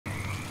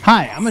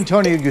Hi, I'm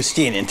Antonio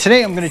Agustine, and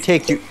today I'm going to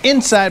take you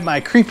inside my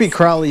creepy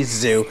crawly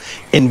zoo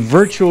in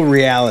virtual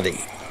reality.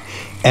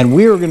 And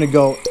we are going to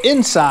go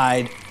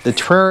inside the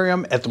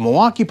terrarium at the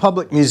Milwaukee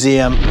Public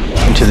Museum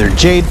into their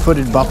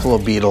jade-footed buffalo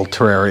beetle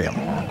terrarium.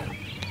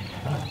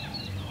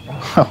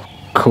 Oh,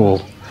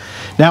 cool.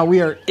 Now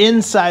we are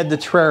inside the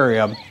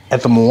terrarium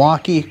at the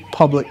Milwaukee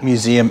Public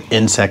Museum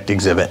insect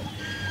exhibit.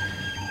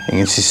 You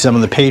can see some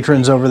of the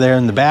patrons over there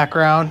in the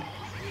background.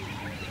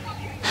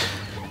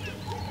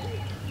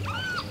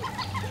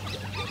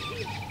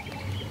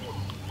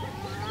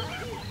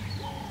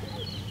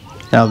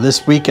 Now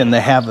this weekend they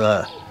have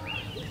a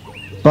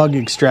bug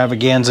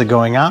extravaganza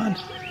going on,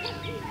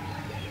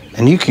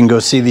 and you can go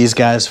see these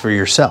guys for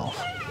yourself.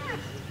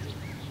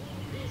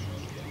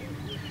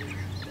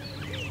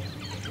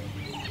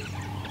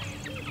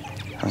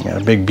 I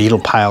got a big beetle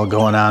pile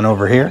going on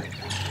over here.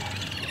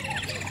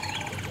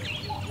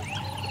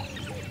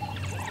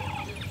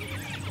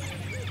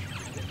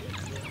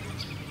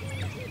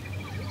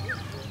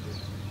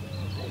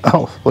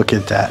 Oh, look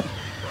at that.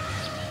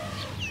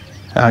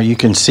 Now you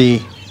can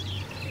see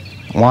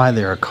why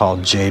they are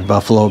called jade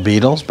buffalo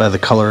beetles by the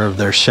color of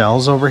their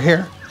shells over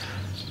here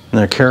and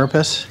their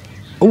carapace.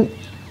 Oh,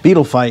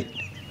 beetle fight.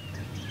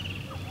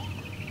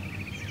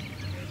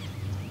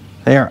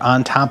 They are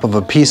on top of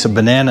a piece of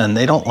banana and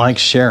they don't like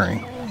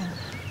sharing.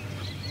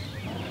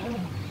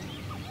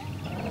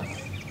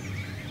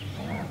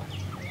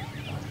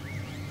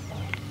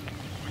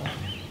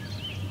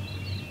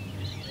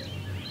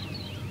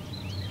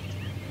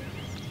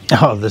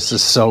 Oh, this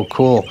is so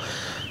cool.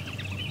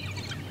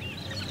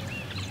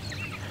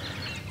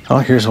 Oh,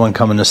 here's one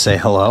coming to say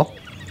hello.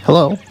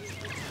 Hello.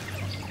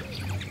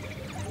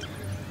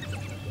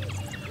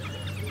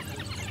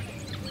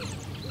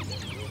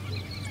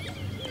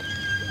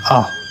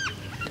 Oh.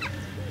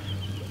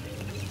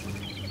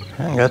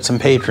 I got some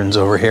patrons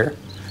over here.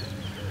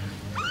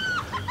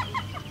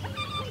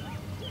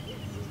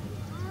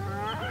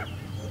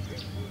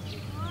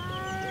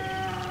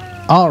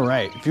 All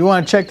right, if you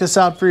want to check this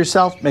out for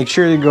yourself, make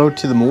sure you go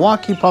to the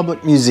Milwaukee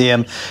Public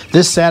Museum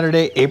this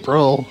Saturday,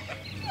 April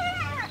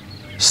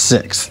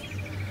 6th.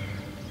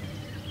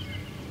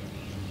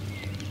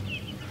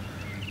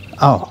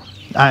 Oh,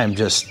 I am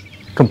just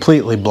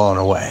completely blown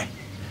away.